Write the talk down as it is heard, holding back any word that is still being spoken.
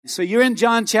So you're in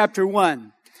John chapter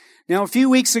 1. Now, a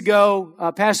few weeks ago,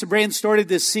 Pastor Brand started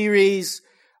this series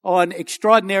on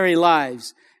extraordinary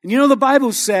lives. And you know, the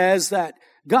Bible says that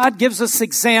God gives us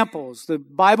examples. The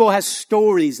Bible has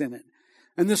stories in it.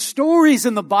 And the stories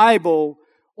in the Bible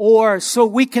are so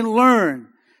we can learn.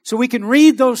 So we can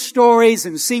read those stories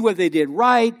and see what they did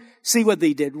right, see what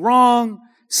they did wrong,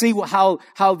 see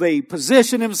how they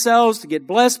position themselves to get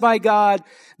blessed by God.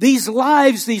 These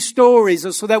lives, these stories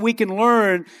are so that we can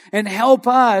learn and help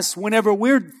us whenever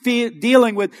we're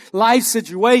dealing with life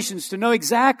situations to know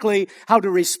exactly how to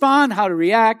respond, how to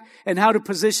react, and how to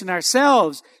position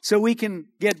ourselves so we can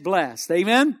get blessed.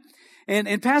 Amen?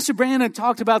 And Pastor Brandon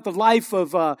talked about the life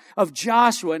of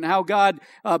Joshua and how God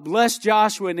blessed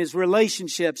Joshua and his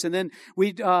relationships. And then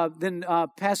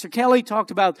Pastor Kelly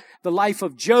talked about the life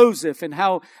of Joseph and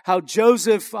how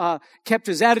Joseph kept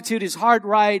his attitude, his heart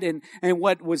right, and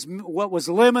what was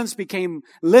lemons became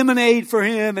lemonade for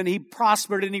him, and he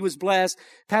prospered and he was blessed.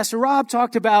 Pastor Rob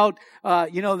talked about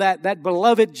that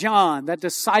beloved John, that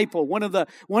disciple, one of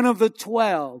the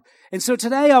 12. And so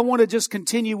today I want to just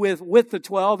continue with the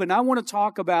 12, and I want to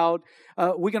talk about,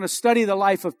 we're going to study the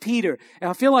life of Peter. And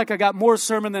I feel like I got more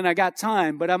sermon than I got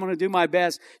time, but I'm going to do my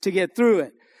best to get through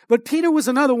it. But Peter was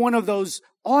another one of those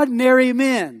ordinary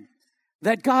men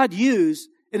that God used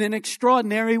in an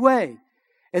extraordinary way.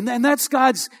 And that's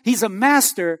he's a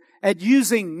master at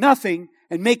using nothing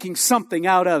and making something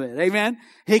out of it. Amen.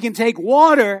 He can take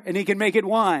water and he can make it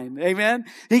wine. Amen.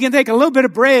 He can take a little bit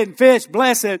of bread and fish,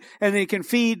 bless it, and he can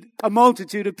feed a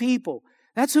multitude of people.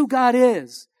 That's who God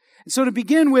is. And so to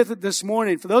begin with this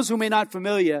morning, for those who may not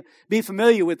be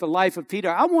familiar with the life of Peter,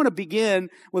 I want to begin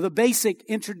with a basic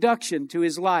introduction to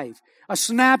his life. A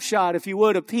snapshot, if you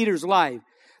would, of Peter's life.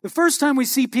 The first time we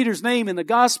see Peter's name in the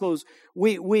Gospels,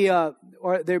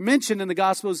 or they're mentioned in the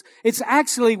Gospels, it's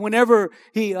actually whenever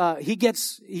he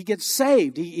gets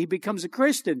saved. He becomes a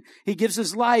Christian. He gives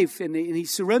his life and he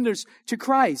surrenders to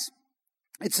Christ.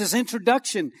 It's his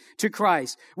introduction to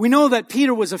Christ. We know that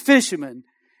Peter was a fisherman.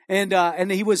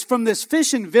 And he was from this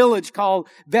fishing village called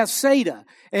Bethsaida.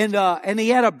 And he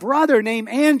had a brother named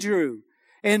Andrew.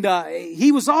 And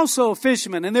he was also a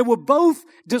fisherman, and they were both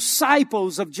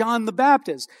disciples of John the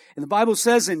Baptist. And the Bible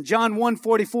says in John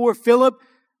 1:44, Philip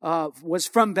was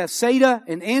from Bethsaida,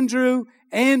 and Andrew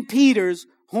and Peter's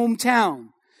hometown.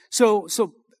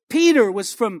 So Peter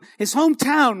was from, his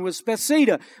hometown was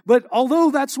Bethsaida. But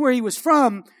although that's where he was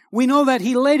from, we know that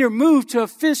he later moved to a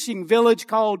fishing village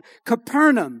called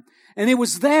Capernaum. And it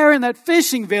was there in that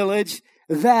fishing village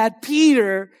that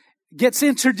Peter gets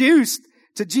introduced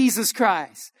to Jesus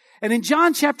Christ. And in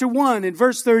John chapter 1, in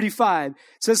verse 35, it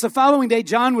says, the following day,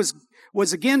 John was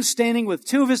again standing with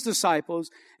two of his disciples.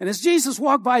 And as Jesus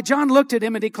walked by, John looked at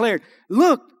him and declared,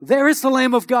 "Look, there is the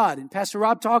Lamb of God." And Pastor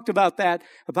Rob talked about that,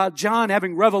 about John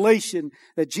having revelation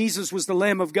that Jesus was the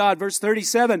Lamb of God. Verse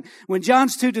 37, when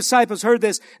John's two disciples heard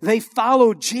this, they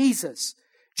followed Jesus.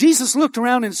 Jesus looked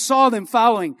around and saw them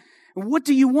following. "What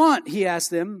do you want?" he asked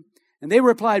them. And they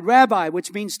replied, "Rabbi,"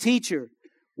 which means teacher.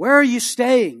 "Where are you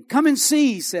staying? Come and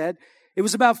see," he said. It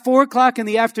was about 4:00 in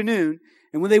the afternoon.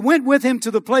 And when they went with him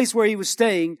to the place where he was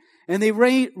staying, and they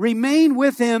remained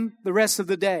with him the rest of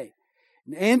the day.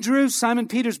 And Andrew, Simon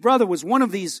Peter's brother, was one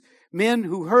of these men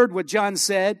who heard what John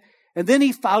said. And then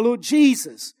he followed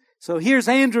Jesus. So here's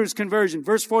Andrew's conversion.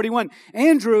 Verse 41.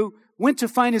 Andrew went to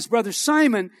find his brother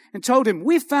Simon and told him,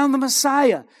 "We found the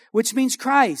Messiah," which means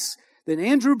Christ. Then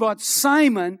Andrew brought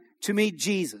Simon to meet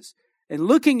Jesus. And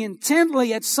looking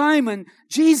intently at Simon,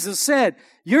 Jesus said,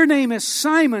 "Your name is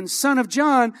Simon, son of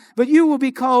John, but you will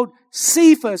be called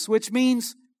Cephas," which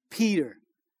means Peter.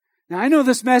 Now, I know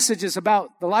this message is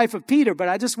about the life of Peter, but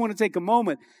I just want to take a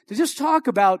moment to just talk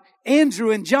about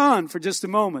Andrew and John for just a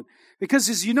moment. Because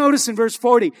as you notice in verse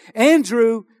 40,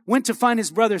 Andrew went to find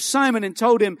his brother Simon and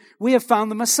told him, "We have found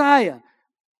the Messiah."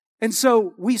 And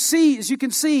so we see, as you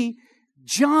can see,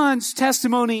 John's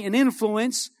testimony and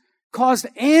influence caused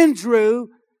Andrew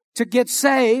to get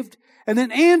saved. And then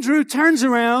Andrew turns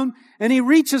around and he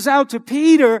reaches out to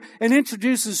Peter and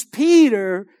introduces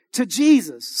Peter to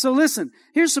Jesus. So listen,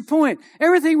 here's the point.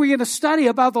 Everything we're going to study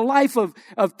about the life of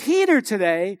Peter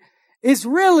today is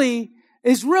really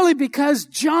because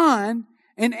John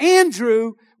and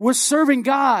Andrew were serving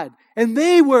God. And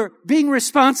they were being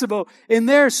responsible in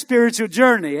their spiritual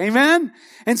journey. Amen?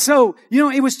 And so,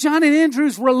 it was John and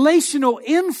Andrew's relational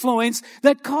influence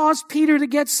that caused Peter to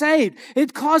get saved.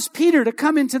 It caused Peter to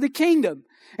come into the kingdom.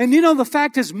 And the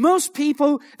fact is, most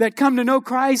people that come to know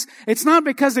Christ, it's not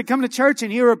because they come to church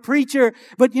and hear a preacher,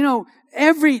 but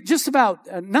just about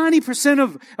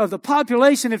 90% of the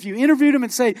population, if you interviewed them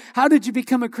and say, how did you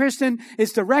become a Christian,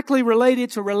 is directly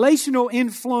related to relational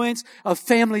influence of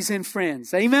families and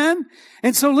friends. Amen?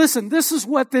 And so listen, this is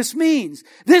what this means.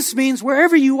 This means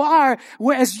wherever you are,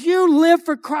 as you live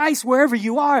for Christ, wherever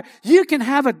you are, you can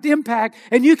have an impact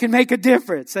and you can make a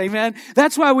difference. Amen?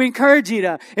 That's why we encourage you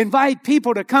to invite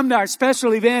people to come to our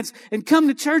special events and come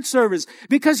to church service.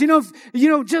 Because,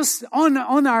 just on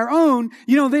our own,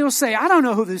 they will say, I don't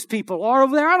know who these people are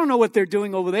over there. I don't know what they're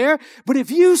doing over there. But if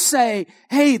you say,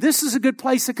 hey, this is a good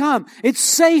place to come, it's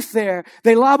safe there,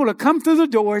 they're liable to come through the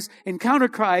doors, encounter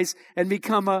Christ, and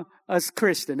become a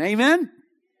Christian. Amen?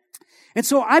 And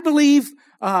so I believe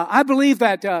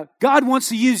that God wants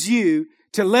to use you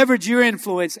to leverage your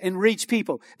influence and reach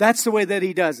people. That's the way that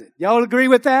He does it. Y'all agree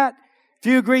with that? If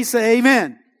you agree, say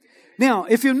amen. Now,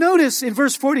 if you notice in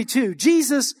verse 42,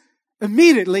 Jesus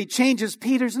immediately changes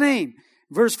Peter's name.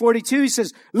 Verse 42, He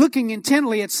says, looking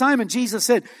intently at Simon, Jesus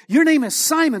said, your name is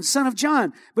Simon, son of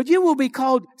John, but you will be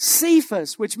called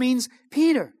Cephas, which means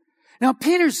Peter. Now,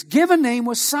 Peter's given name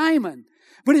was Simon,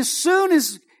 but as soon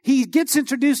as he gets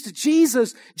introduced to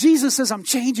Jesus, Jesus says, I'm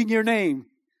changing your name.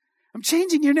 I'm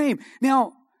changing your name.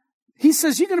 Now, He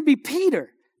says, you're going to be Peter.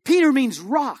 Peter means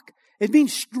rock. It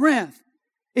means strength.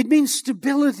 It means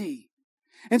stability.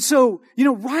 And so,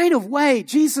 right away,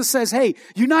 Jesus says, hey,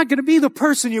 you're not going to be the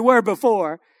person you were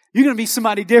before. You're going to be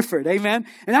somebody different. Amen.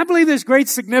 And I believe there's great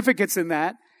significance in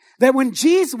that. That when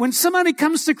somebody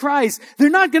comes to Christ, they're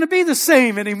not going to be the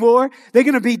same anymore. They're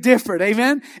going to be different.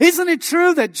 Amen. Isn't it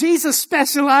true that Jesus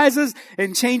specializes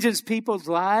in changing people's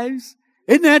lives?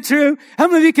 Isn't that true? How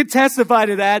many of you can testify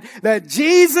to that? That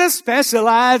Jesus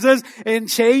specializes in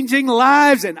changing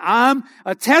lives. And I'm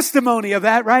a testimony of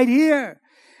that right here.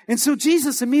 And so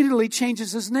Jesus immediately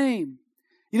changes His name.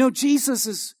 Jesus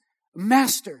is a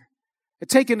master at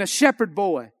taking a shepherd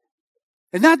boy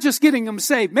and not just getting him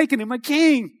saved, making him a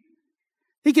king.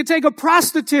 He can take a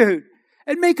prostitute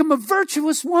and make him a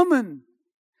virtuous woman.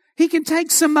 He can take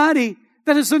somebody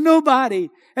that is a nobody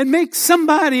and make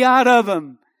somebody out of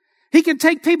them. He can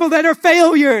take people that are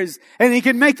failures and He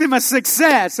can make them a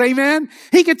success. Amen.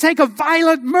 He can take a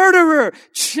violent murderer,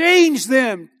 change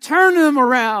them, turn them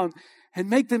around, and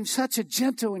make them such a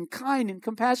gentle and kind and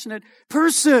compassionate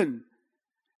person.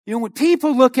 When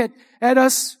people look at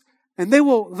us, and they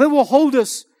will hold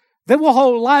us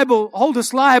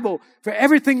liable for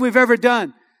everything we've ever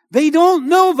done. They don't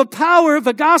know the power of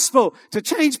the gospel to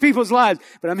change people's lives.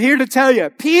 But I'm here to tell you,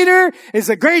 Peter is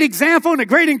a great example and a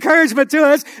great encouragement to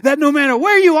us that no matter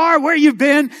where you are, where you've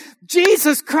been,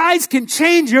 Jesus Christ can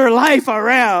change your life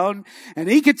around. And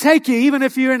He can take you, even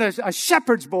if you're in a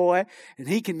shepherd's boy, and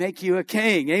He can make you a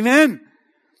king. Amen?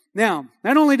 Now,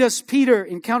 not only does Peter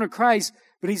encounter Christ,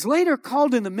 but he's later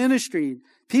called in the ministry.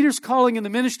 Peter's calling in the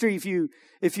ministry, if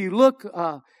you look,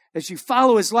 as you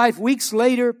follow his life, weeks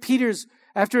later,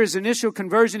 after his initial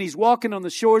conversion, he's walking on the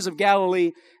shores of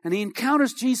Galilee, and he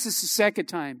encounters Jesus a second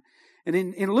time. And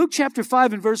in Luke chapter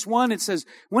 5 and verse 1, it says,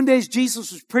 one day as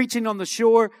Jesus was preaching on the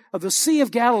shore of the Sea of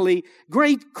Galilee,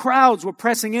 great crowds were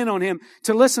pressing in on Him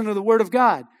to listen to the Word of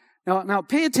God. Now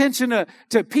pay attention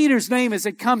to Peter's name as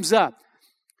it comes up.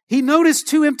 He noticed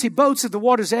 2 empty boats at the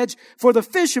water's edge, for the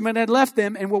fishermen had left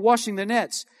them and were washing their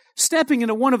nets. Stepping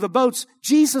into one of the boats,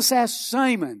 Jesus asked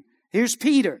Simon, here's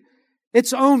Peter,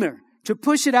 its owner, to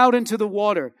push it out into the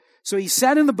water. So he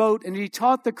sat in the boat and he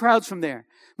taught the crowds from there.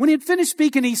 When he had finished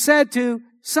speaking, he said to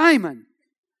Simon,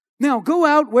 now go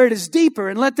out where it is deeper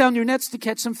and let down your nets to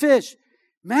catch some fish.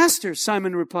 Master,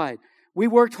 Simon replied, we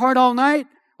worked hard all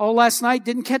last night,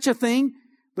 didn't catch a thing.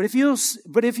 But if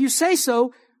you say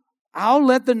so, I'll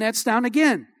let the nets down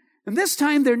again. And this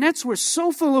time their nets were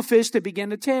so full of fish they began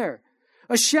to tear.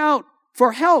 A shout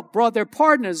for help brought their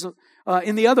partners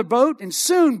in the other boat, and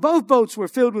soon both boats were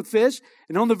filled with fish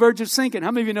and on the verge of sinking.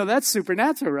 How many of you know that's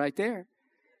supernatural right there?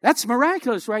 That's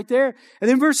miraculous right there. And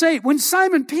then verse 8, when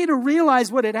Simon Peter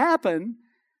realized what had happened,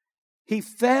 he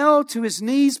fell to his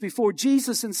knees before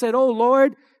Jesus and said, oh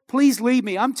Lord, please leave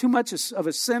me. I'm too much of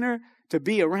a sinner to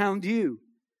be around you.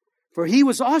 For he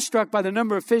was awestruck by the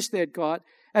number of fish they had caught,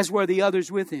 as were the others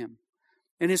with him.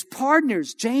 And his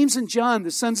partners, James and John,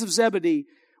 the sons of Zebedee,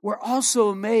 were also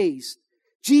amazed.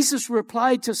 Jesus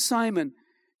replied to Simon,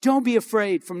 don't be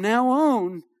afraid. From now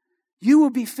on, you will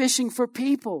be fishing for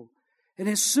people. And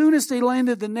as soon as they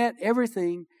landed the net,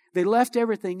 they left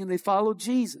everything and they followed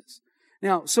Jesus.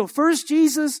 Now, so first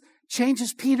Jesus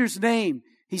changes Peter's name.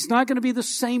 He's not going to be the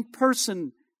same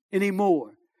person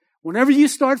anymore. Whenever you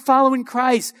start following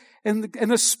Christ, and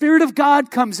the Spirit of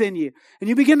God comes in you, and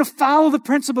you begin to follow the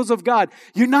principles of God,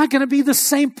 you're not going to be the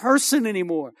same person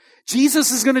anymore.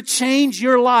 Jesus is going to change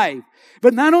your life.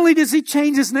 But not only does He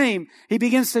change His name, He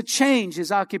begins to change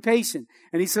His occupation.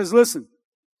 And He says, listen,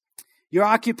 your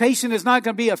occupation is not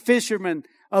going to be a fisherman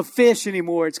of fish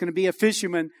anymore. It's going to be a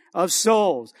fisherman of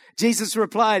souls. Jesus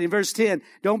replied in verse 10,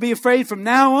 don't be afraid. From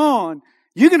now on,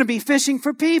 you're going to be fishing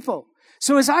for people.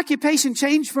 So his occupation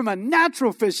changed from a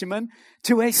natural fisherman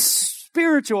to a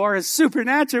spiritual or a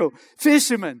supernatural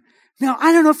fisherman. Now,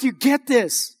 I don't know if you get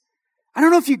this. I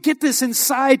don't know if you get this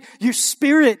inside your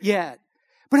spirit yet.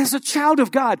 But as a child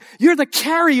of God, you're the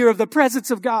carrier of the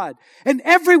presence of God. And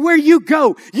everywhere you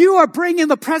go, you are bringing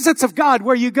the presence of God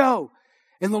where you go.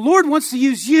 And the Lord wants to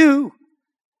use you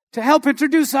to help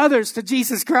introduce others to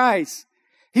Jesus Christ.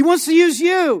 He wants to use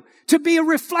you to be a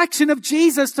reflection of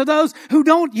Jesus to those who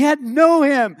don't yet know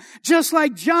Him. Just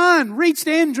like John reached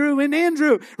Andrew and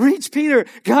Andrew reached Peter.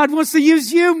 God wants to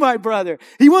use you, my brother.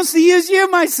 He wants to use you,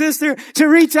 my sister, to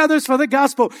reach others for the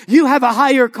gospel. You have a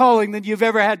higher calling than you've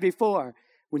ever had before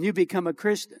when you become a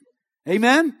Christian.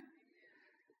 Amen?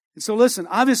 And so listen,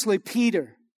 obviously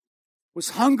Peter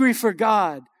was hungry for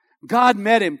God. God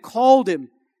met him, called him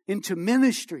into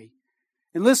ministry.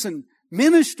 And listen,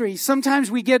 ministry,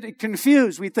 sometimes we get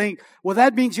confused. We think, well,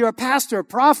 that means you're a pastor, a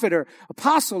prophet, or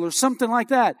apostle, or something like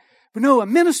that. But no, a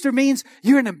minister means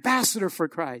you're an ambassador for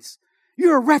Christ.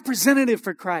 You're a representative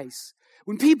for Christ.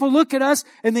 When people look at us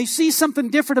and they see something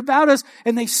different about us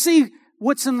and they see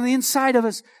what's on the inside of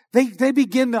us, they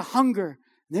begin to hunger.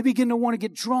 They begin to want to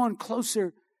get drawn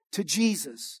closer to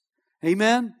Jesus.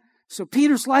 Amen? So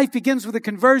Peter's life begins with a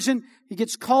conversion. He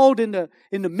gets called into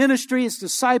ministry as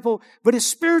disciple, but his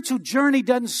spiritual journey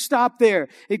doesn't stop there.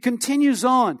 It continues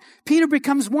on. Peter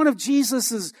becomes one of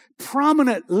Jesus'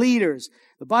 prominent leaders.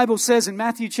 The Bible says in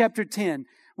Matthew chapter 10,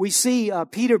 we see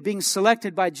Peter being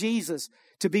selected by Jesus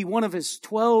to be one of his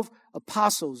 12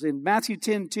 apostles. In Matthew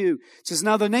 10:2, it says,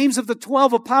 now the names of the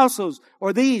 12 apostles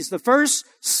are these. The first,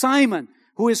 Simon,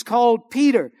 who is called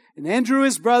Peter, and Andrew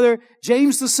his brother,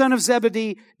 James the son of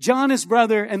Zebedee, John his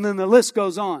brother, and then the list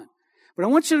goes on. But I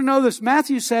want you to know this.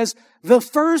 Matthew says, the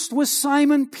first was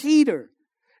Simon Peter.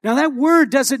 Now that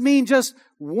word doesn't mean just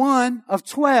one of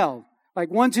 12. Like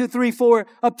 1, 2, 3, 4,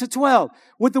 up to 12.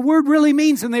 What the word really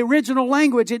means in the original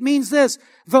language, it means this,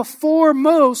 the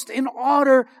foremost in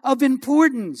order of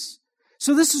importance.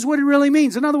 So this is what it really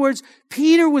means. In other words,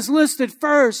 Peter was listed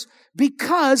first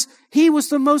because he was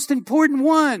the most important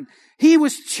one. He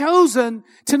was chosen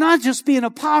to not just be an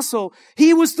apostle,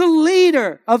 he was the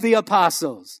leader of the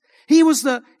apostles. He was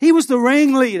the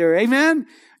ringleader. Amen?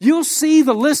 You'll see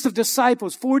the list of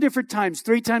disciples 4 different times,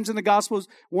 3 times in the Gospels,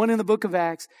 1 in the book of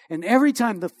Acts. And every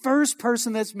time the first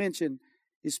person that's mentioned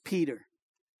is Peter.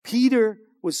 Peter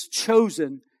was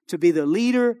chosen to be the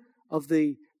leader of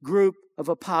the group of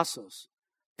apostles.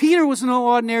 Peter was no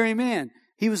ordinary man.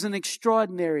 He was an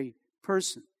extraordinary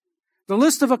person. The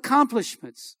list of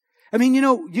accomplishments. I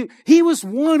mean, he was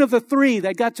one of the 3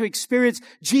 that got to experience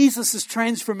Jesus'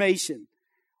 transformation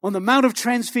on the Mount of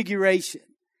Transfiguration.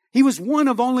 He was one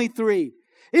of only 3.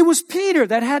 It was Peter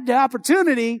that had the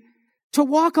opportunity to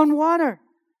walk on water.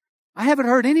 I haven't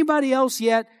heard anybody else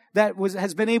yet that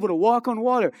has been able to walk on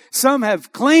water. Some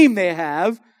have claimed they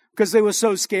have because they were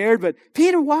so scared, but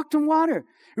Peter walked on water.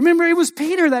 Remember, it was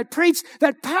Peter that preached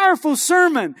that powerful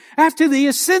sermon after the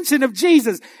ascension of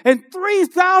Jesus, and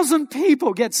 3,000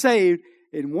 people get saved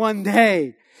in one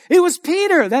day. It was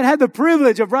Peter that had the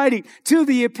privilege of writing 2 of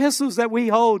the epistles that we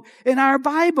hold in our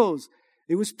Bibles.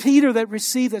 It was Peter that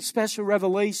received that special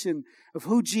revelation of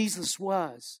who Jesus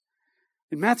was.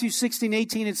 In Matthew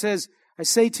 16:18, it says, I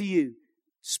say to you,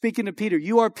 speaking to Peter,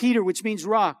 you are Peter, which means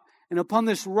rock. And upon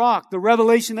this rock, the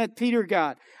revelation that Peter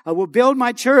got, I will build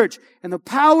my church, and the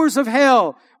powers of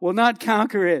hell will not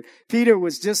conquer it. Peter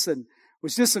was just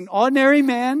an ordinary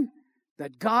man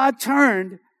that God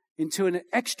turned into an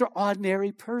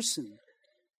extraordinary person.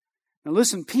 Now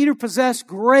listen, Peter possessed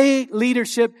great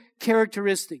leadership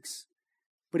characteristics,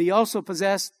 but he also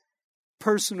possessed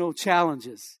personal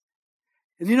challenges.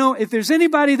 And if there's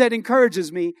anybody that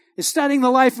encourages me, is studying the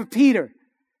life of Peter.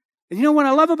 And what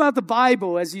I love about the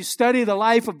Bible, as you study the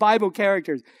life of Bible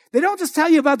characters, they don't just tell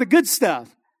you about the good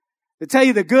stuff. They tell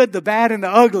you the good, the bad, and the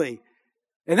ugly.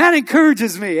 And that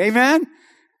encourages me. Amen?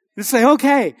 To say,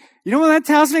 okay, you know what that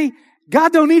tells me?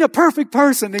 God don't need a perfect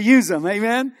person to use him.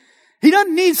 Amen? He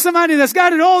doesn't need somebody that's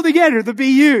got it all together to be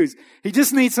used. He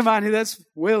just needs somebody that's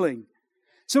willing.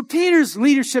 So Peter's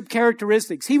leadership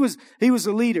characteristics, he was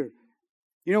a leader.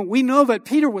 We know that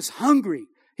Peter was hungry.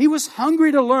 He was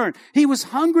hungry to learn. He was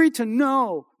hungry to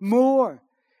know more.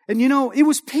 And it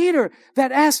was Peter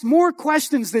that asked more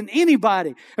questions than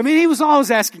anybody. I mean, he was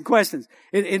always asking questions.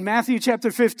 In Matthew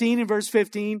chapter 15 and verse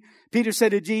 15, Peter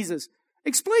said to Jesus,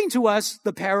 explain to us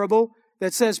the parable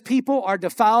that says people are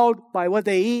defiled by what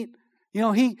they eat.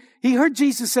 He heard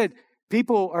Jesus said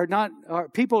people are not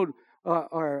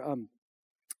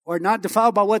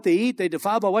defiled by what they eat. They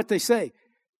defiled by what they say.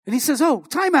 And he says, oh,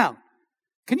 time out.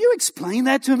 Can you explain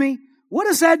that to me? What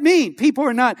does that mean? People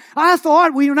are not. I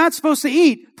thought we were not supposed to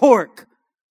eat pork.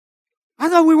 I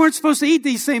thought we weren't supposed to eat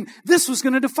these things. This was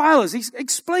going to defile us. He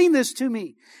explained this to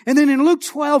me. And then in Luke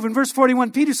 12 and verse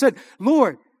 41, Peter said,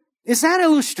 Lord, is that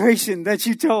illustration that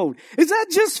you told? Is that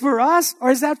just for us or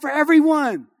is that for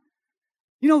everyone?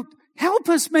 Help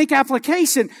us make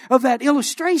application of that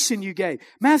illustration you gave.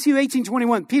 Matthew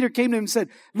 18:21, Peter came to him and said,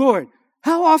 Lord,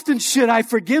 how often should I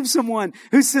forgive someone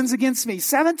who sins against me?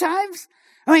 7 times?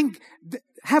 I mean,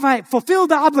 have I fulfilled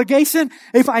the obligation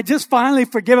if I just finally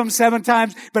forgive them 7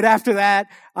 times, but after that,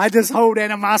 I just hold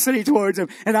animosity towards them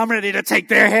and I'm ready to take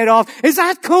their head off? Is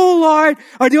that cool, Lord?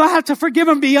 Or do I have to forgive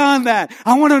them beyond that?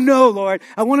 I want to know, Lord.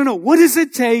 I want to know, what does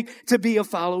it take to be a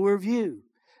follower of you?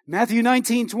 Matthew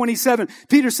 19:27,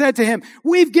 Peter said to him,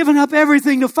 we've given up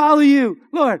everything to follow you.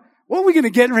 Lord, what are we going to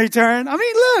get in return? I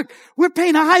mean, look, we're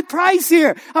paying a high price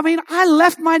here. I mean, I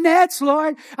left my nets,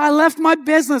 Lord. I left my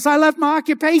business. I left my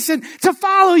occupation to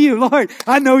follow you, Lord.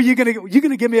 I know you're going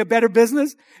to give me a better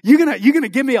business. You're going to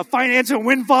give me a financial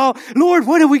windfall. Lord,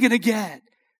 what are we going to get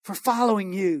for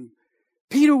following you?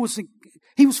 Peter was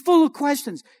full of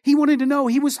questions. He wanted to know.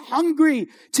 He was hungry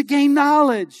to gain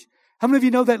knowledge. How many of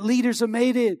you know that leaders are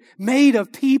made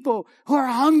of people who are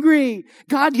hungry?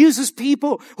 God uses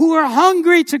people who are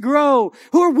hungry to grow,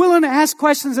 who are willing to ask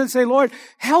questions and say, Lord,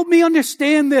 help me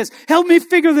understand this. Help me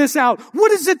figure this out.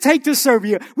 What does it take to serve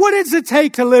you? What does it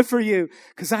take to live for you?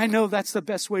 Because I know that's the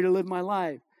best way to live my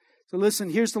life. So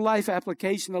listen, here's the life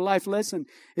application, the life lesson.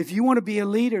 If you want to be a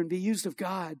leader and be used of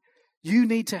God, you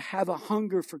need to have a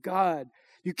hunger for God.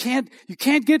 You can't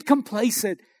get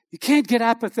complacent. You can't get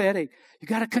apathetic. You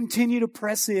got to continue to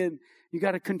press in. You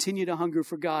got to continue to hunger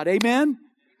for God. Amen?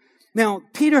 Now,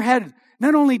 Peter had,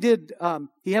 not only did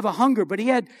he have a hunger, but he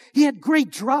had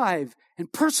great drive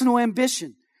and personal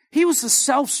ambition. He was a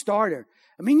self-starter.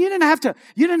 I mean, you didn't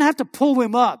have to pull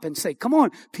him up and say, come on,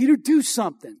 Peter, do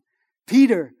something.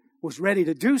 Peter was ready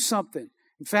to do something.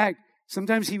 In fact,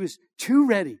 sometimes he was too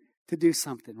ready to do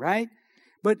something, right?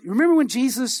 But remember when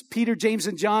Jesus, Peter, James,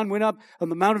 and John went up on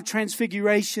the Mount of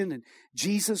Transfiguration and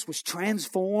Jesus was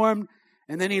transformed,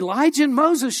 and then Elijah and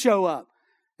Moses show up.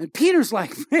 And Peter's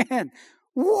like, man,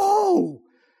 whoa,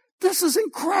 this is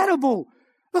incredible.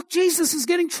 Look, Jesus is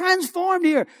getting transformed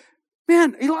here.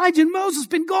 Man, Elijah and Moses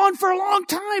have been gone for a long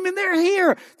time and they're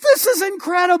here. This is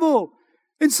incredible.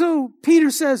 And so Peter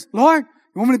says, Lord,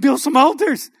 you want me to build some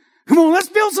altars? Come on, let's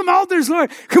build some altars,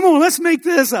 Lord. Come on, let's make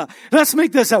this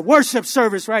a worship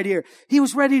service right here. He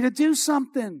was ready to do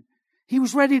something. He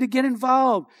was ready to get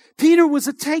involved. Peter was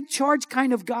a take charge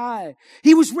kind of guy.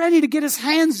 He was ready to get his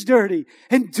hands dirty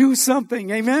and do something.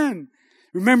 Amen.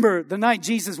 Remember the night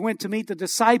Jesus went to meet the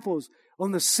disciples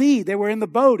on the sea. They were in the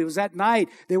boat. It was at night.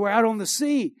 They were out on the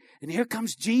sea. And here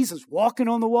comes Jesus walking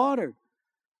on the water.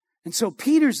 And so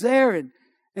Peter's there and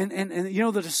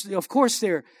of course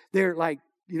they're like,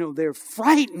 they're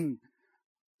frightened.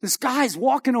 This guy's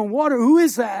walking on water. Who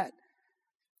is that?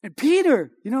 And Peter,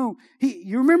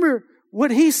 you remember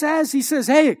what he says? He says,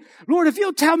 hey, Lord, if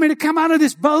you'll tell me to come out of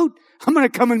this boat, I'm going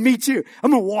to come and meet you.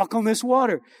 I'm going to walk on this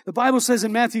water. The Bible says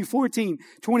in Matthew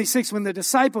 14:26, when the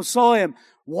disciples saw him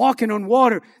walking on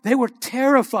water, they were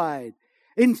terrified.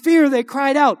 In fear, they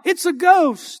cried out, it's a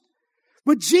ghost.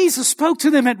 But Jesus spoke to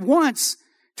them at once.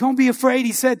 Don't be afraid,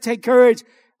 he said, take courage.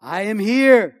 I am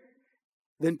here.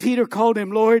 Then Peter called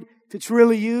him, Lord, if it's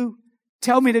really you,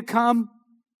 tell me to come.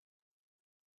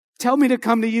 Tell me to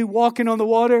come to you walking on the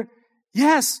water.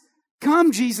 Yes,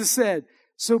 come, Jesus said.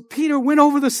 So Peter went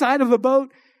over the side of the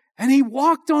boat and he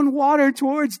walked on water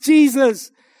towards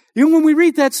Jesus. When we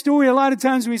read that story, a lot of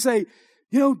times we say,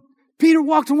 Peter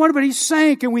walked on water, but he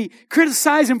sank, and we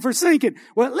criticize him for sinking.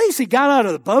 Well, at least he got out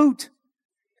of the boat.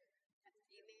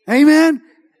 Amen.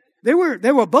 There were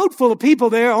a boat full of people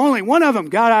there. Only one of them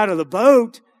got out of the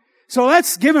boat. So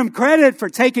let's give him credit for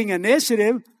taking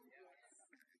initiative.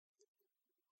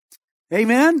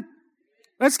 Amen.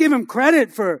 Let's give him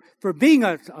credit for being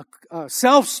a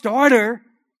self-starter.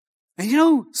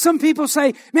 And some people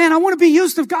say, man, I want to be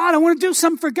used of God. I want to do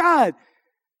something for God.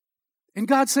 And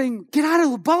God's saying, get out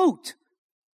of the boat.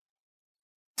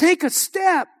 Take a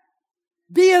step.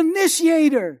 Be an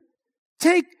initiator.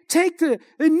 Take the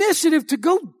initiative to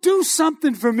go do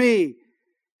something for me.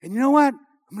 And you know what?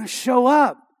 I'm going to show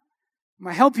up. I'm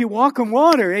going to help you walk on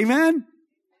water. Amen?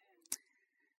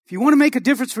 If you want to make a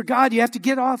difference for God, you have to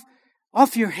get off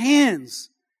your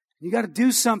hands. You got to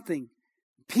do something.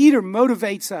 Peter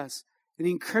motivates us and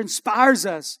he inspires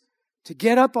us to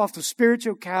get up off the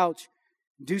spiritual couch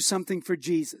and do something for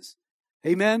Jesus.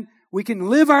 Amen? We can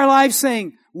live our life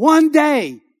saying, one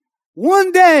day,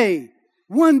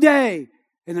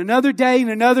 and another day, and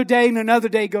another day, and another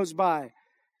day goes by.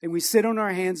 And we sit on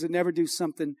our hands and never do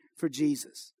something for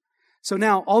Jesus. So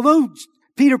now, although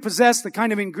Peter possessed the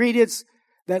kind of ingredients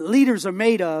that leaders are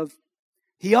made of,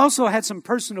 he also had some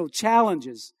personal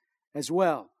challenges as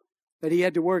well that he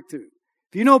had to work through.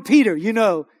 If you know Peter, you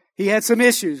know he had some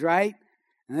issues, right?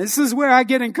 And this is where I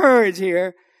get encouraged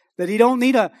here, that he don't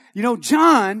need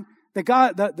John,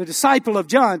 the disciple of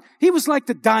John, he was like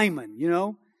the diamond,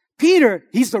 Peter,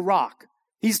 he's the rock.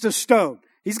 He's the stone.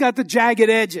 He's got the jagged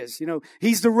edges,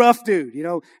 He's the rough dude,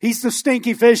 He's the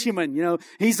stinky fisherman,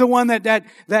 He's the one that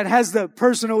has the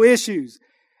personal issues.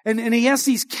 And he has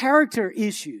these character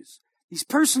issues, these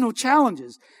personal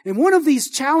challenges. And one of these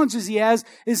challenges he has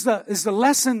is the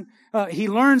lesson, he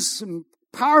learns some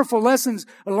powerful lessons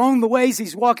along the ways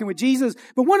he's walking with Jesus.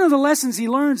 But one of the lessons he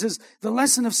learns is the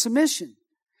lesson of submission.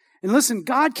 And listen,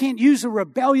 God can't use a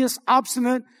rebellious,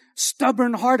 obstinate,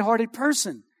 stubborn, hard-hearted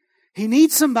person. He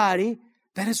needs somebody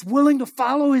that is willing to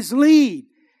follow his lead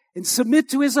and submit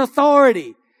to his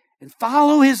authority and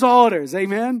follow his orders.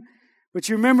 Amen? But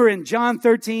you remember in John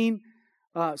 13,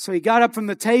 so he got up from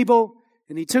the table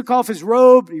and he took off his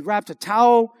robe. He wrapped a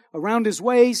towel around his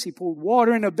waist. He poured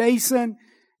water in a basin.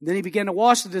 And then he began to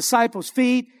wash the disciples'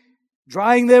 feet,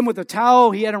 drying them with the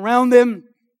towel he had around them.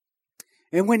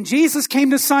 And when Jesus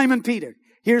came to Simon Peter,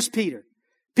 here's Peter.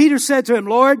 Peter said to him,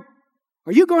 Lord,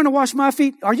 are you going to wash my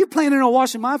feet? Are you planning on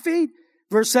washing my feet?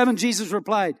 Verse 7, Jesus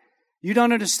replied, you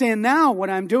don't understand now what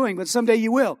I'm doing, but someday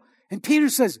you will. And Peter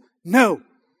says, no.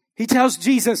 He tells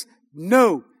Jesus,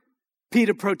 no.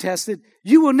 Peter protested,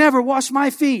 you will never wash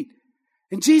my feet.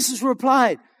 And Jesus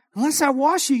replied, unless I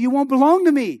wash you, you won't belong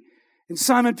to me. And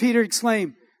Simon Peter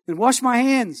exclaimed, then wash my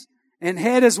hands and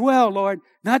head as well, Lord,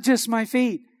 not just my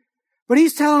feet. But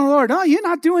he's telling the Lord, no, you're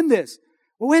not doing this.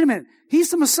 Well, wait a minute. He's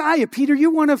the Messiah, Peter.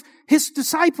 You're one of his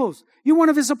disciples. You're one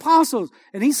of his apostles.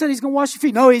 And he said he's going to wash your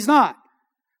feet. No, he's not.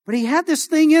 But he had this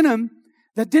thing in him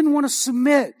that didn't want to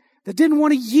submit, that didn't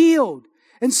want to yield.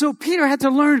 And so Peter had to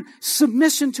learn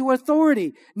submission to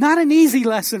authority. Not an easy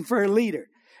lesson for a leader.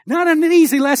 Not an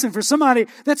easy lesson for somebody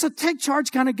that's a take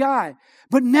charge kind of guy.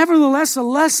 But nevertheless, a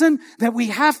lesson that we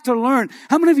have to learn.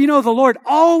 How many of you know the Lord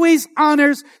always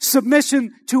honors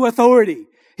submission to authority?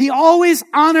 He always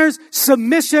honors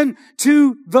submission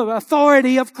to the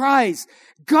authority of Christ.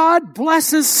 God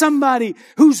blesses somebody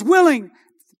who's willing,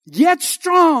 yet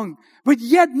strong, but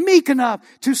yet meek enough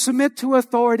to submit to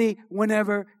authority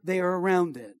whenever they are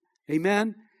around it.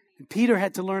 Amen? And Peter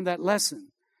had to learn that lesson.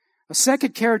 A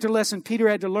second character lesson Peter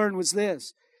had to learn was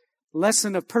this.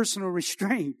 Lesson of personal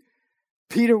restraint.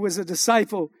 Peter was a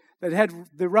disciple that had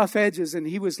the rough edges, and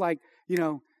he was like,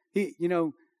 he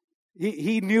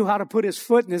knew how to put his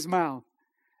foot in his mouth.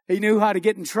 He knew how to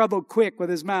get in trouble quick with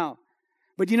his mouth.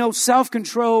 But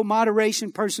self-control,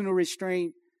 moderation, personal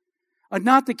restraint are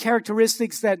not the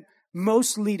characteristics that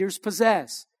most leaders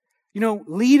possess.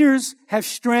 Leaders have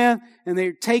strength and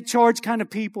they take charge kind of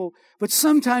people, but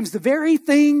sometimes the very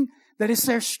thing that is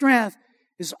their strength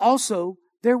is also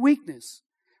their weakness.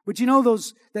 But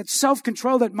that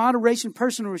self-control, that moderation,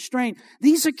 personal restraint,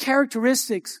 these are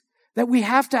characteristics that we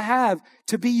have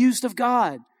to be used of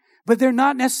God. But they're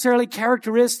not necessarily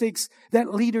characteristics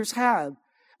that leaders have,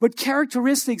 but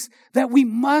characteristics that we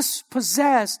must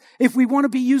possess if we want to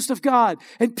be used of God.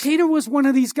 And Peter was one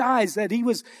of these guys that he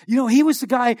was the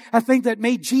guy, I think, that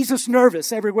made Jesus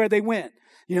nervous everywhere they went.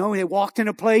 They walked in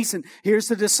a place and here's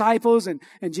the disciples and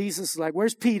Jesus is like,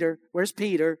 where's Peter? Where's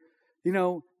Peter?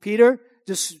 Peter,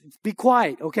 just be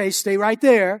quiet, okay? Stay right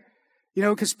there.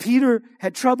 Because Peter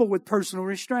had trouble with personal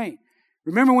restraint.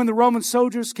 Remember when the Roman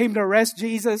soldiers came to arrest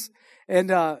Jesus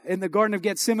and in the Garden of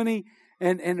Gethsemane?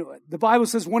 And the Bible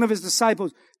says one of his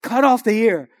disciples cut off the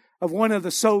ear of one of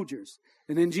the soldiers.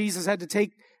 And then Jesus had to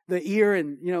take the ear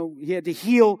and, he had to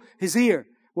heal his ear.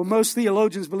 Well, most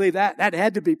theologians believe that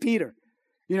had to be Peter.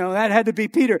 That had to be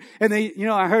Peter. And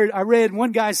I read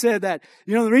one guy said that,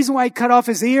 the reason why he cut off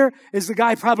his ear is the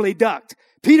guy probably ducked.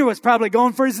 Peter was probably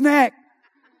going for his neck.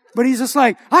 But he's just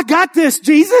like, I got this,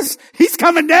 Jesus. He's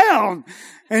coming down.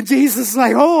 And Jesus is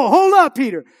like, oh, hold up,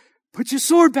 Peter. Put your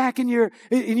sword back in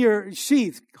your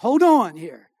sheath. Hold on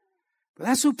here. But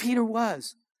that's who Peter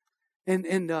was.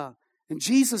 And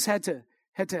Jesus had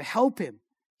to help him.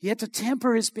 He had to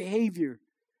temper his behavior.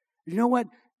 You know what?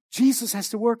 Jesus has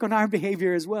to work on our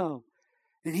behavior as well.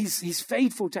 And He's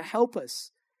faithful to help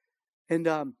us. And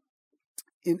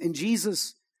in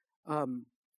Jesus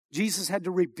had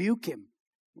to rebuke him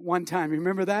one time.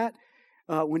 Remember that?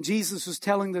 When Jesus was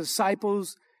telling the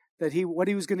disciples that what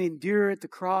he was going to endure at the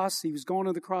cross, he was going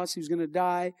to the cross, he was going to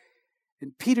die.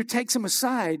 And Peter takes him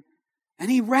aside and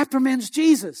he reprimands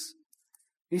Jesus.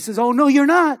 He says, oh, no, you're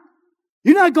not.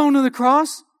 You're not going to the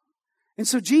cross. And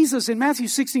so Jesus, in Matthew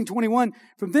 16:21,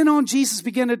 from then on, Jesus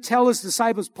began to tell his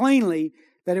disciples plainly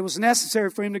that it was necessary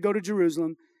for him to go to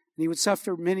Jerusalem, and he would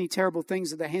suffer many terrible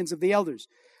things at the hands of the elders,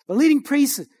 the leading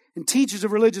priests and teachers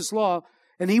of religious law,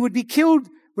 and he would be killed,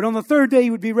 but on the third day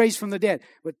he would be raised from the dead.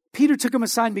 But Peter took him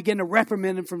aside and began to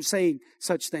reprimand him from saying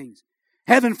such things.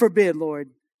 Heaven forbid, Lord.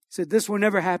 He said, this will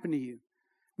never happen to you.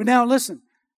 But now listen,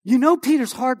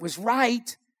 Peter's heart was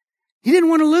right. He didn't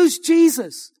want to lose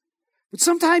Jesus. But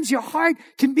sometimes your heart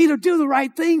can be to do the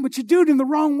right thing, but you do it in the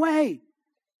wrong way.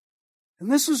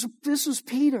 And this was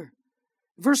Peter.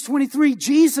 Verse 23,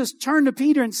 Jesus turned to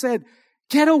Peter and said,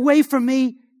 get away from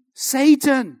me,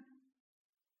 Satan.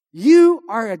 You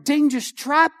are a dangerous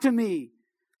trap to me.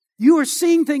 You are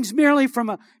seeing things merely from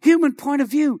a human point of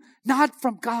view, not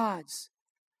from God's.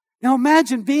 Now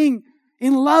imagine being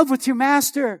in love with your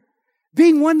master,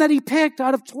 being one that he picked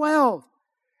out of 12,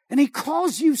 and he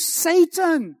calls you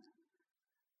Satan.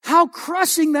 How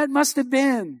crushing that must have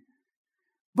been.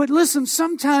 But listen,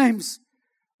 sometimes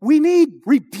we need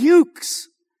rebukes.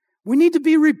 We need to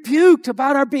be rebuked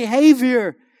about our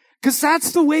behavior, because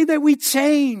that's the way that we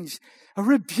change. A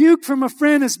rebuke from a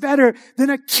friend is better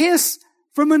than a kiss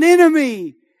from an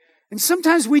enemy. And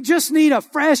sometimes we just need a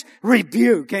fresh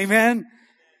rebuke. Amen.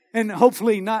 And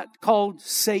hopefully not called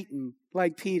Satan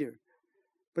like Peter.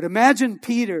 But imagine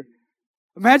Peter.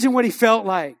 Imagine what he felt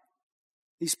like.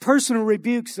 These personal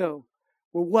rebukes, though,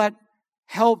 were what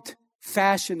helped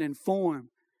fashion and form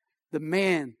the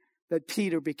man that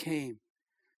Peter became.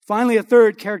 Finally, a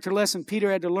third character lesson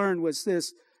Peter had to learn was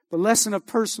this, the lesson of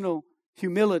personal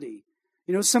humility.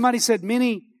 Somebody said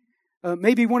maybe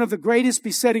one of the greatest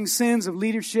besetting sins of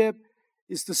leadership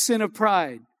is the sin of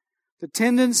pride. The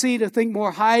tendency to think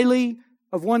more highly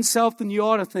of oneself than you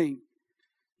ought to think.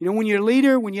 When you're a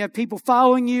leader, when you have people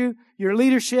following you, your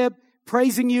leadership,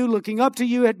 praising you, looking up to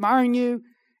you, admiring you,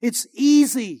 it's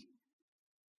easy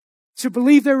to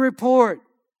believe their report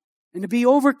and to be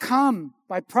overcome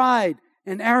by pride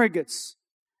and arrogance.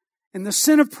 And the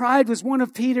sin of pride was one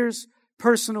of Peter's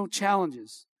personal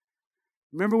challenges.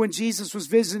 Remember when Jesus was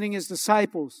visiting his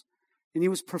disciples and he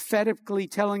was prophetically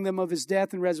telling them of his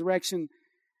death and resurrection,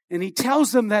 and he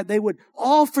tells them that they would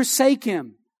all forsake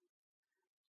him.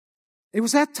 It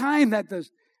was that time that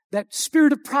that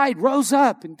spirit of pride rose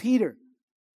up in Peter.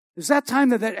 It was that time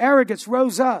that arrogance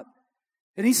rose up.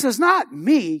 And he says, not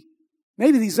me.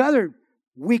 Maybe these other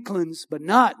weaklings, but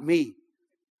not me.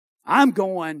 I'm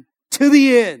going to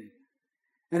the end.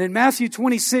 And in Matthew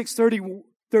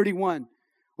 26:31,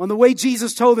 on the way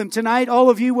Jesus told them, tonight all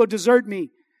of you will desert me.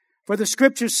 For the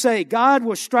scriptures say, God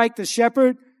will strike the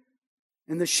shepherd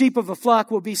and the sheep of the flock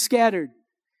will be scattered.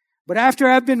 But after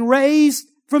I've been raised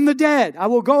from the dead, I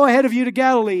will go ahead of you to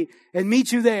Galilee and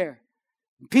meet you there.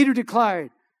 And Peter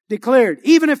declared,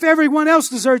 even if everyone else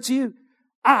deserts you,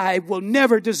 I will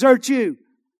never desert you.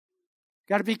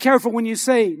 Got to be careful when you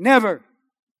say never.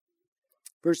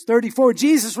 Verse 34,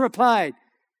 Jesus replied,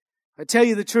 I tell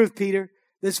you the truth, Peter,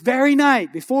 this very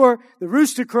night before the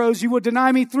rooster crows, you will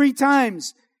deny me 3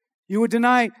 times. You will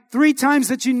deny 3 times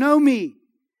that you know me.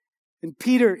 And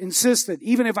Peter insisted,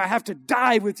 even if I have to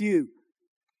die with you,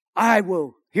 I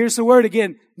will, here's the word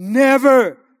again,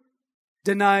 never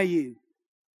deny you.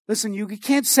 Listen, you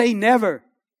can't say never.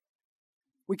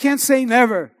 We can't say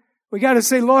never. We got to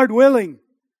say, Lord willing.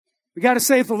 We got to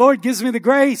say, if the Lord gives me the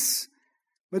grace,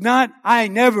 but not, I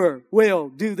never will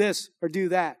do this or do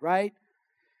that, right?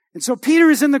 And so Peter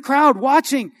is in the crowd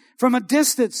watching from a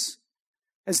distance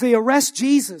as they arrest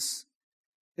Jesus,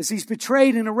 as he's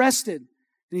betrayed and arrested.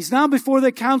 And he's now before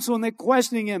the council and they're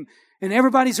questioning him and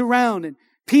everybody's around and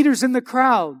Peter's in the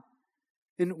crowd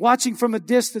and watching from a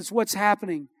distance what's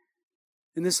happening.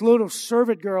 And this little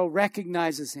servant girl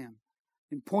recognizes him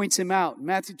and points him out.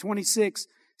 Matthew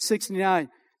 26:69.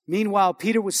 Meanwhile,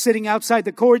 Peter was sitting outside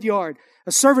the courtyard.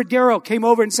 A servant girl came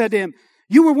over and said to him,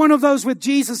 you were one of those with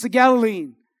Jesus the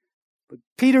Galilean. But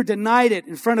Peter denied it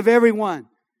in front of everyone.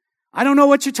 I don't know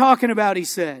what you're talking about, he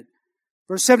said.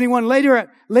 Verse 71,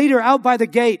 later out by the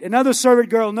gate, another servant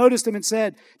girl noticed him and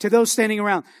said to those standing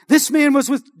around, this man was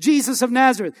with Jesus of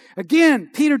Nazareth. Again,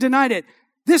 Peter denied it,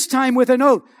 this time with an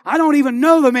oath. I don't even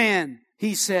know the man,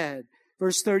 he said.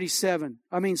 Verse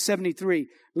 73.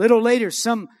 Little later,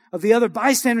 some of the other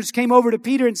bystanders came over to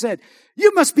Peter and said,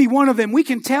 "You must be one of them. We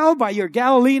can tell by your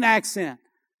Galilean accent."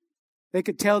 They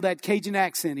could tell that Cajun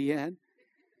accent he had.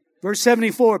 Verse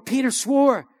 74, Peter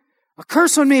swore, "A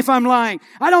curse on me if I'm lying.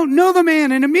 I don't know the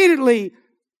man." And immediately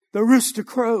the rooster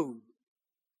crowed.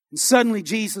 And suddenly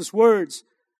Jesus' words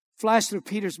flashed through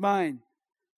Peter's mind.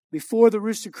 "Before the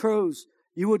rooster crows,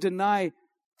 you will deny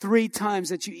 3 times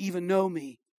that you even know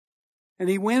me." And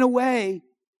he went away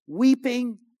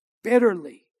weeping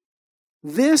bitterly.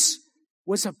 This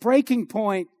was a breaking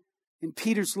point in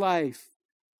Peter's life.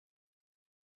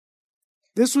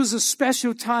 This was a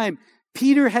special time.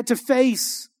 Peter had to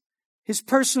face his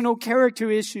personal character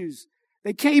issues.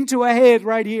 They came to a head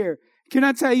right here. Can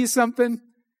I tell you something?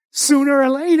 Sooner or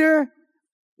later,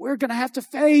 we're going to have to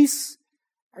face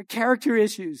our character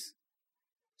issues.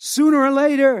 Sooner or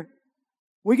later,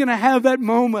 we're going to have that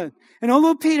moment. And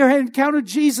although Peter had encountered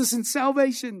Jesus in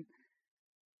salvation,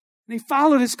 and he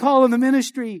followed his call in the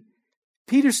ministry,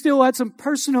 Peter still had some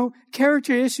personal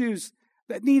character issues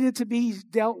that needed to be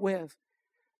dealt with.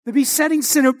 The besetting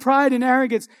sin of pride and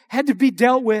arrogance had to be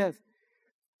dealt with.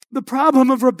 The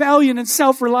problem of rebellion and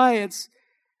self-reliance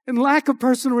and lack of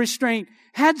personal restraint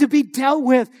had to be dealt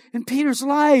with in Peter's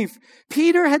life.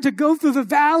 Peter had to go through the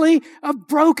valley of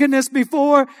brokenness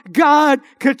before God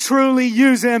could truly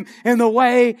use him in the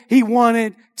way He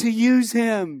wanted to use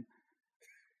him.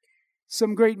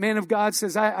 Some great man of God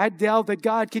says, I doubt that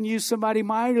God can use somebody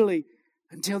mightily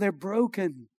until they're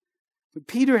broken. But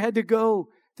Peter had to go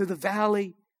through the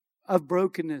valley of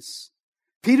brokenness.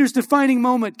 Peter's defining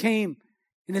moment came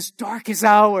in his darkest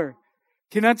hour.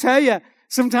 Can I tell you,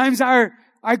 sometimes our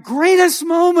greatest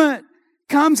moment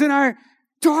comes in our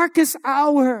darkest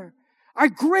hour. Our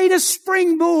greatest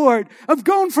springboard of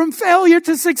going from failure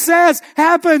to success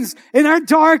happens in our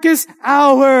darkest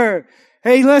hour.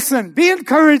 Hey, listen, be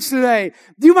encouraged today.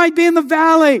 You might be in the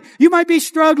valley. You might be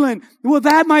struggling. Well,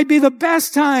 that might be the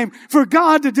best time for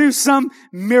God to do some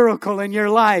miracle in your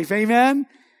life. Amen?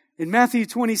 In Matthew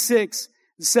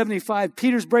 26:75,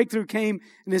 Peter's breakthrough came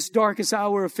in his darkest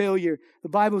hour of failure. The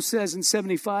Bible says in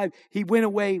 75, he went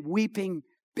away weeping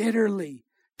bitterly.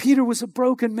 Peter was a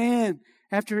broken man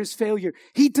after his failure.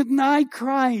 He denied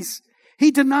Christ.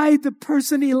 He denied the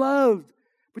person he loved.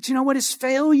 But you know what? His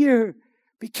failure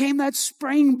became that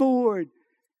springboard.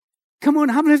 Come on,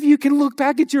 how many of you can look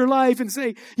back at your life and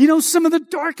say, you know, some of the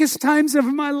darkest times of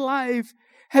my life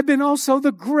have been also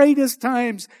the greatest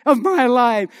times of my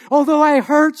life. Although I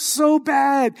hurt so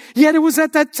bad, yet it was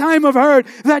at that time of hurt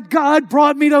that God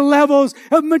brought me to levels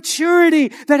of maturity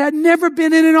that I'd never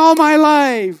been in all my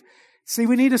life. See,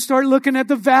 we need to start looking at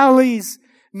the valleys,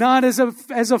 not as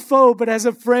a foe, but as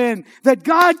a friend that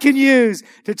God can use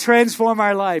to transform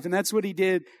our life. And that's what He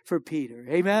did for Peter.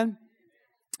 Amen?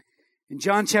 In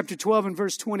John chapter 12 and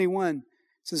verse 21, it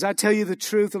says, "I tell you the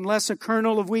truth, unless a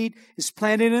kernel of wheat is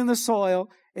planted in the soil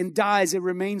and dies, it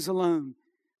remains alone.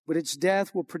 But its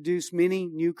death will produce many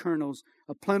new kernels,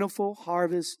 a plentiful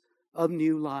harvest of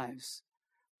new lives."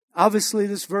 Obviously,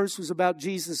 this verse was about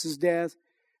Jesus' death.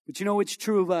 But you know it's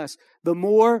true of us. The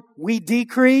more we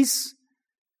decrease,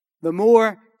 the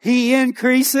more He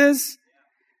increases,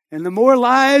 and the more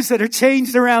lives that are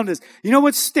changed around us. You know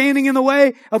what's standing in the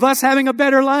way of us having a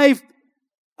better life?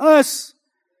 Us.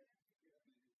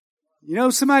 You know,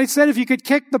 somebody said if you could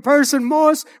kick the person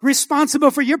most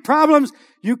responsible for your problems,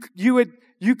 you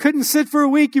couldn't sit for a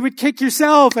week, you would kick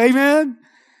yourself. Amen?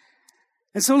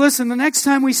 And so listen, the next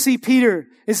time we see Peter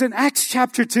is in Acts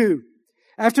chapter 2.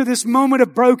 After this moment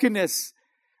of brokenness,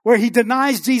 where he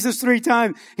denies Jesus 3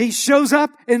 times, he shows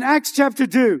up in Acts chapter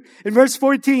 2. In verse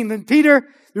 14, then Peter,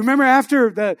 remember after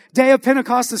the day of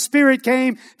Pentecost, the Spirit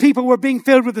came. People were being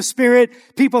filled with the Spirit.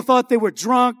 People thought they were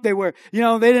drunk. They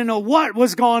didn't know what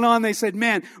was going on. They said,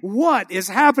 man, what is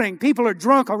happening? People are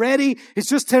drunk already. It's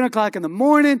just 10 o'clock in the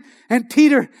morning. And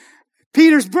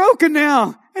Peter's broken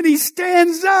now. And he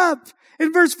stands up.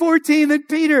 In verse 14, then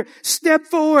Peter stepped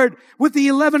forward with the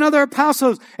 11 other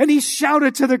apostles, and he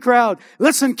shouted to the crowd,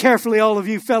 "Listen carefully, all of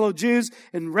you fellow Jews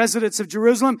and residents of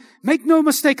Jerusalem. Make no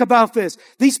mistake about this.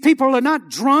 These people are not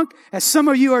drunk, as some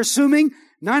of you are assuming.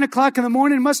 9 o'clock in the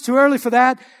morning, much too early for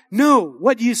that. No,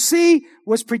 what you see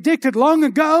was predicted long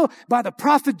ago by the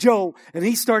prophet Joel." And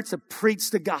he starts to preach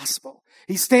the gospel.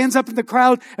 He stands up in the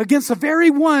crowd against the very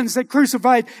ones that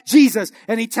crucified Jesus.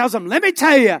 And he tells them, let me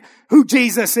tell you who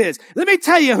Jesus is. Let me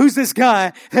tell you who's this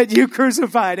guy that you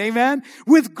crucified. Amen.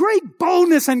 With great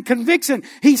boldness and conviction,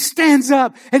 he stands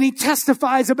up and he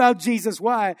testifies about Jesus.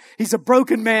 Why? He's a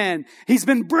broken man. He's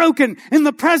been broken in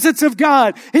the presence of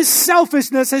God. His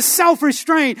selfishness, his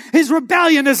self-restraint, his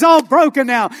rebellion is all broken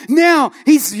now. Now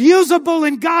he's usable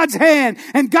in God's hand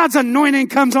and God's anointing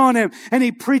comes on him and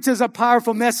he preaches a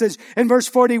powerful message. In verse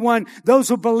 41, those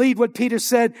who believed what Peter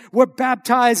said were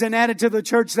baptized and added to the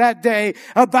church that day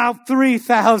about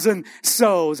 3,000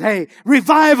 souls. Hey,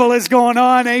 revival is going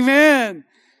on. Amen.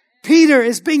 Peter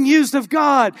is being used of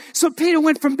God. So Peter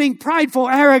went from being prideful,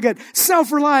 arrogant,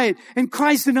 self-reliant, and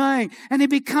Christ-denying, and he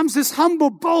becomes this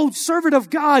humble, bold servant of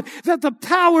God that the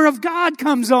power of God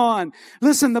comes on.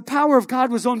 Listen, the power of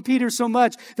God was on Peter so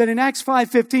much that in Acts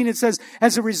 5:15 it says,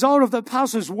 as a result of the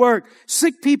apostles' work,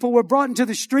 sick people were brought into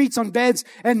the streets on beds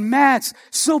and mats,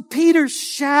 so Peter's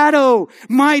shadow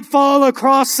might fall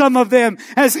across some of them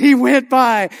as he went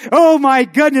by. Oh my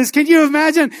goodness, can you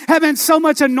imagine having so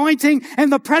much anointing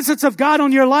and the presence of God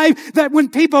on your life that when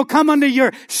people come under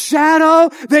your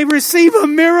shadow, they receive a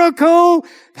miracle?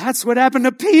 That's what happened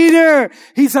to Peter.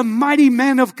 He's a mighty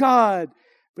man of God.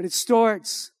 But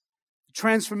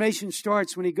transformation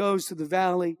starts when he goes to the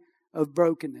valley of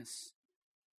brokenness.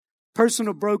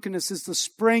 Personal brokenness is the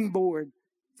springboard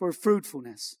for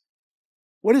fruitfulness.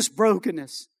 What is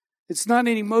brokenness? It's not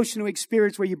an emotional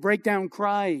experience where you break down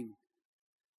crying.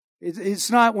 It's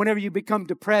not whenever you become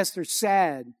depressed or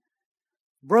sad.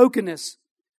 Brokenness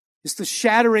is the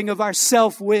shattering of our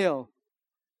self-will.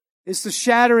 It's the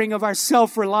shattering of our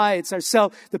self-reliance, our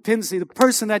self-dependency. The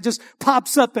person that just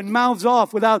pops up and mouths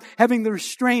off without having the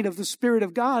restraint of the Spirit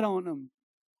of God on them.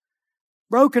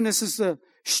 Brokenness is the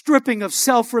stripping of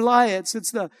self-reliance. It's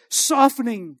the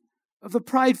softening of the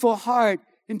prideful heart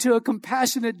into a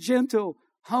compassionate, gentle,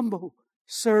 humble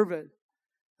servant.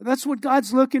 And that's what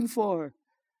God's looking for.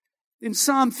 In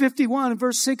Psalm 51,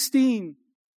 verse 16,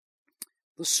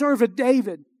 the servant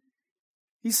David,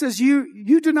 he says,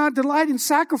 you do not delight in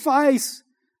sacrifice,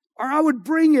 or I would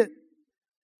bring it.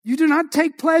 You do not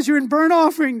take pleasure in burnt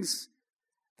offerings.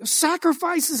 The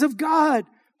sacrifices of God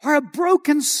are a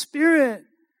broken spirit,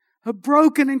 a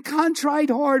broken and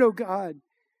contrite heart, O God.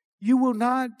 You will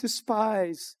not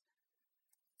despise.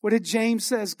 What did James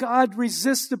says? God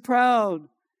resists the proud,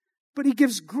 but he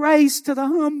gives grace to the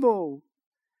humble.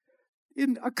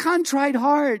 In a contrite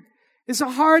heart is a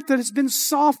heart that has been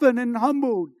softened and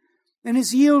humbled and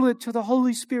is yielded to the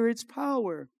Holy Spirit's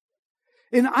power.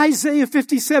 In Isaiah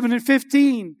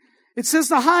 57:15, it says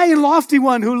the high and lofty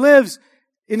one who lives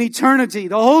in eternity,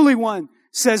 the Holy One,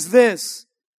 says this,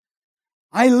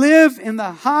 I live in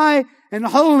the high and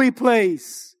holy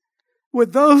place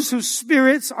with those whose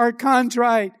spirits are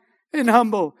contrite and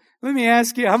humble. Let me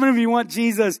ask you, how many of you want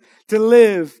Jesus to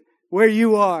live where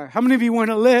you are? How many of you want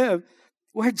to live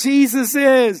where Jesus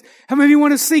is? How many of you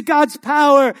want to see God's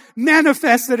power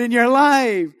manifested in your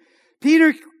life?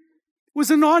 Peter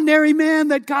was an ordinary man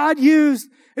that God used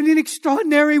in an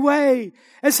extraordinary way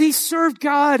as he served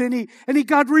God and he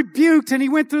got rebuked and he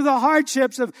went through the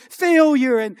hardships of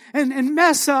failure and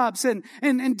mess ups and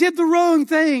did the wrong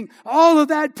thing. All of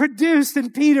that produced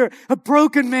in Peter a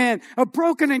broken man, a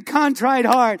broken and contrite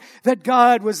heart that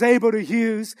God was able to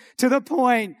use to the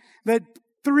point that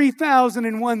 3,000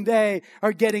 in one day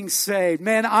are getting saved.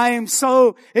 Man, I am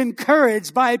so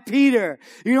encouraged by Peter.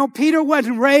 You know, Peter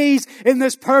wasn't raised in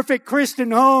this perfect Christian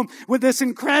home with this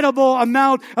incredible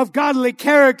amount of godly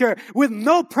character, with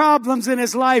no problems in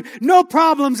his life, no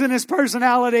problems in his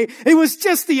personality. It was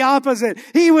just the opposite.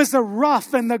 He was the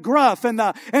rough and the gruff and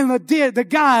the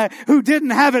guy who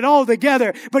didn't have it all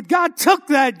together. But God took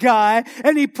that guy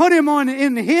and he put him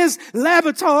in his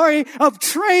laboratory of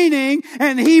training,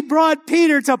 and he brought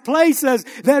Peter to places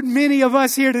that many of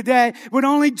us here today would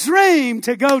only dream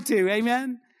to go to.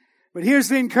 Amen. But here's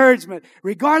the encouragement.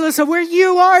 Regardless of where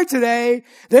you are today,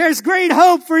 there's great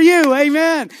hope for you.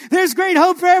 Amen. There's great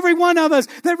hope for every one of us,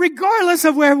 that regardless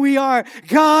of where we are,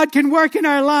 God can work in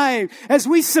our life. As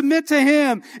we submit to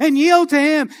Him and yield to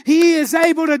Him, He is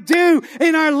able to do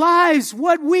in our lives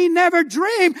what we never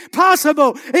dreamed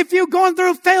possible. If you're going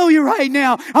through failure right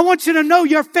now, I want you to know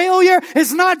your failure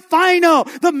is not final.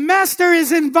 The Master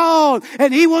is involved,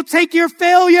 and He will take your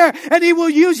failure and He will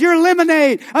use your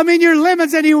your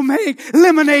lemons, and He will make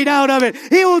lemonade out of it.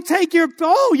 He will take your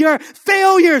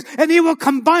failures and He will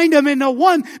combine them into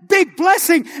one big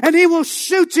blessing, and He will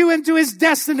shoot you into His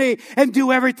destiny and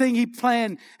do everything He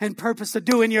planned and purposed to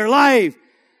do in your life.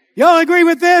 Y'all agree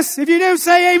with this? If you do,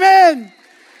 say amen.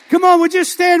 Come on, would you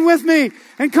stand with me?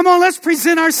 And come on, let's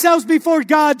present ourselves before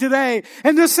God today.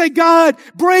 And just say, God,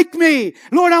 break me.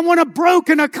 Lord, I want a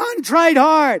broken, a contrite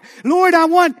heart. Lord, I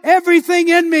want everything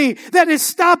in me that is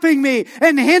stopping me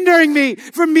and hindering me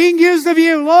from being used of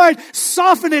you. Lord,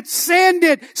 soften it, sand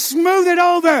it, smooth it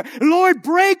over. Lord,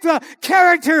 break the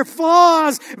character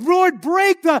flaws. Lord,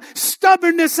 break the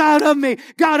stubbornness out of me.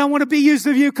 God, I want to be used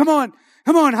of you. Come on.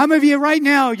 Come on, how many of you right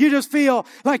now, you just feel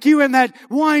like you in that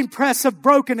wine press of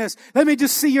brokenness? Let me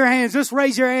just see your hands. Just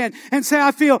raise your hand and say,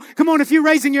 I feel. Come on, if you're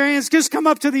raising your hands, just come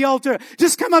up to the altar.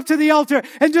 Just come up to the altar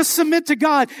and just submit to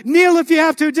God. Kneel if you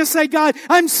have to. Just say, God,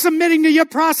 I'm submitting to your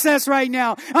process right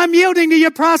now. I'm yielding to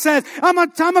your process. I'm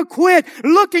a quit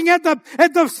looking at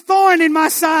the thorn in my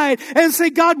side and say,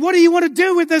 God, what do you want to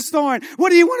do with this thorn? What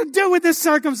do you want to do with this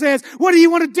circumstance? What do you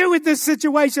want to do with this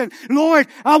situation? Lord,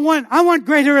 I want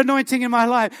greater anointing in my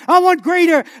life. I want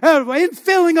greater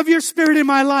infilling of your Spirit in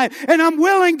my life. And I'm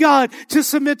willing, God, to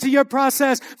submit to your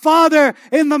process. Father,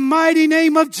 in the mighty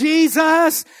name of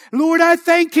Jesus, Lord, I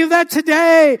thank you that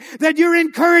today, that you're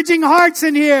encouraging hearts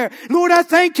in here. Lord, I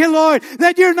thank you, Lord,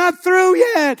 that you're not through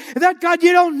yet. That, God,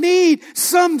 you don't need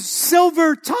some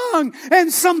silver tongue and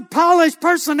some polished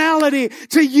personality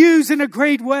to use in a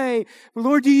great way.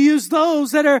 Lord, you use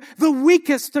those that are the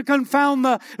weakest to confound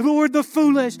the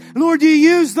foolish. Lord, you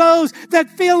use those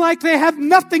that feel like they have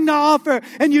nothing to offer,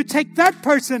 and you take that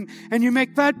person and you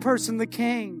make that person the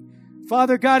king.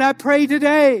 Father God, I pray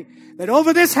today that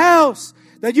over this house,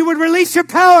 that you would release your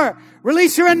power,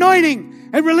 release your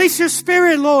anointing, and release your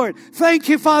Spirit, Lord. Thank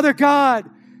you, Father God.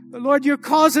 Lord, you're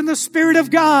causing the Spirit of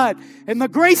God and the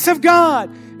grace of God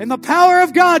and the power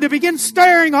of God to begin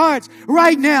stirring hearts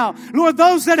right now. Lord,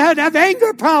 those that have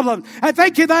anger problems, I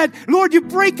thank you that, Lord, you're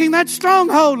breaking that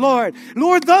stronghold, Lord.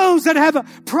 Lord, those that have a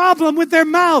problem with their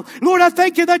mouth, Lord, I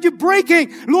thank you that you're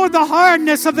breaking, Lord, the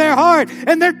hardness of their heart,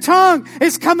 and their tongue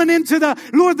is coming into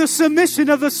the submission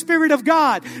of the Spirit of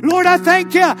God. Lord, I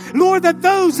thank you, Lord, that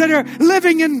those that are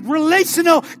living in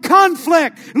relational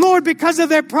conflict, Lord, because of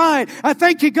their pride, I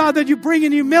thank you, God, that you're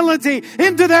bringing humility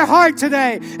into their heart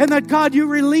today, and that, God, you're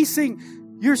releasing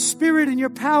your Spirit and your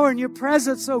power and your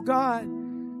presence, oh God.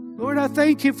 Lord, I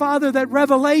thank you, Father, that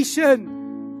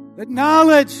revelation, that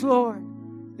knowledge, Lord,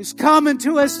 is coming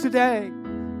to us today.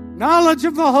 Knowledge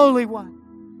of the Holy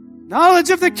One. Knowledge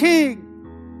of the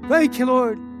King. Thank you,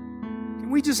 Lord. Can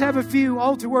we just have a few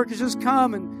altar workers just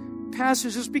come and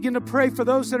pastors just begin to pray for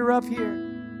those that are up here?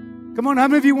 Come on, how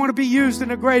many of you want to be used in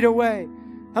a greater way?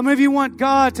 How many of you want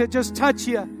God to just touch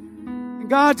you and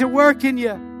God to work in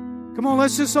you? Come on,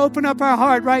 let's just open up our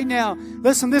heart right now.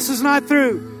 Listen, this is not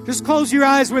through. Just close your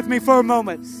eyes with me for a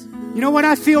moment. You know what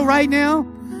I feel right now?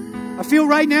 I feel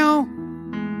right now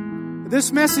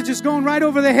this message is going right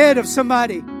over the head of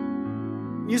somebody.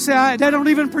 You say, that don't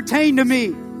even pertain to me.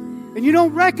 And you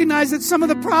don't recognize that some of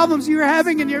the problems you're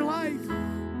having in your life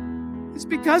is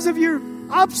because of your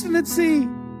obstinacy,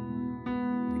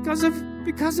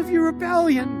 because of your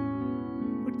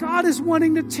rebellion. But God is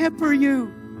wanting to temper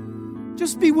you.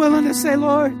 Just be willing to say,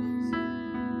 Lord,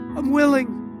 I'm willing.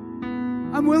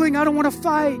 I'm willing. I don't want to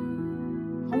fight.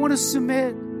 I want to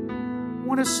submit. I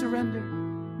want to surrender.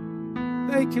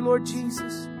 Thank you, Lord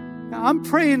Jesus. Now, I'm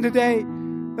praying today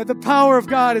that the power of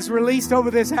God is released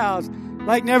over this house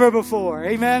like never before.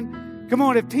 Amen. Come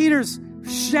on, if Peter's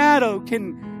shadow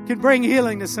can bring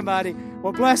healing to somebody,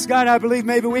 well, bless God, I believe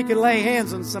maybe we can lay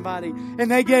hands on somebody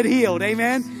and they get healed.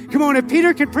 Amen. Come on, if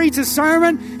Peter can preach a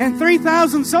sermon and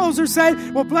 3,000 souls are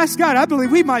saved, well, bless God, I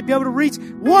believe we might be able to reach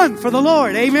one for the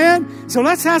Lord. Amen. So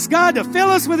let's ask God to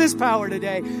fill us with His power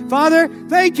today. Father,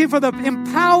 thank you for the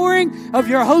empowering of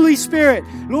your Holy Spirit.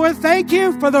 Lord, thank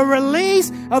you for the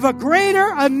release of a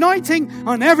greater anointing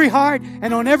on every heart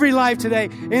and on every life today.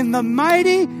 In the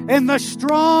mighty and the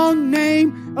strong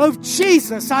name of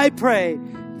Jesus, I pray.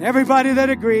 Everybody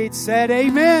that agreed said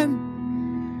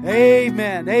amen.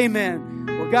 Amen. Amen.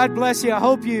 Well, God bless you. I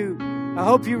hope you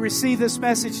receive this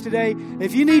message today.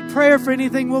 If you need prayer for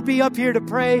anything, we'll be up here to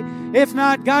pray. If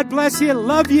not, God bless you.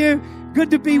 Love you. Good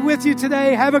to be with you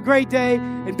today. Have a great day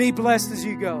and be blessed as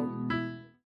you go.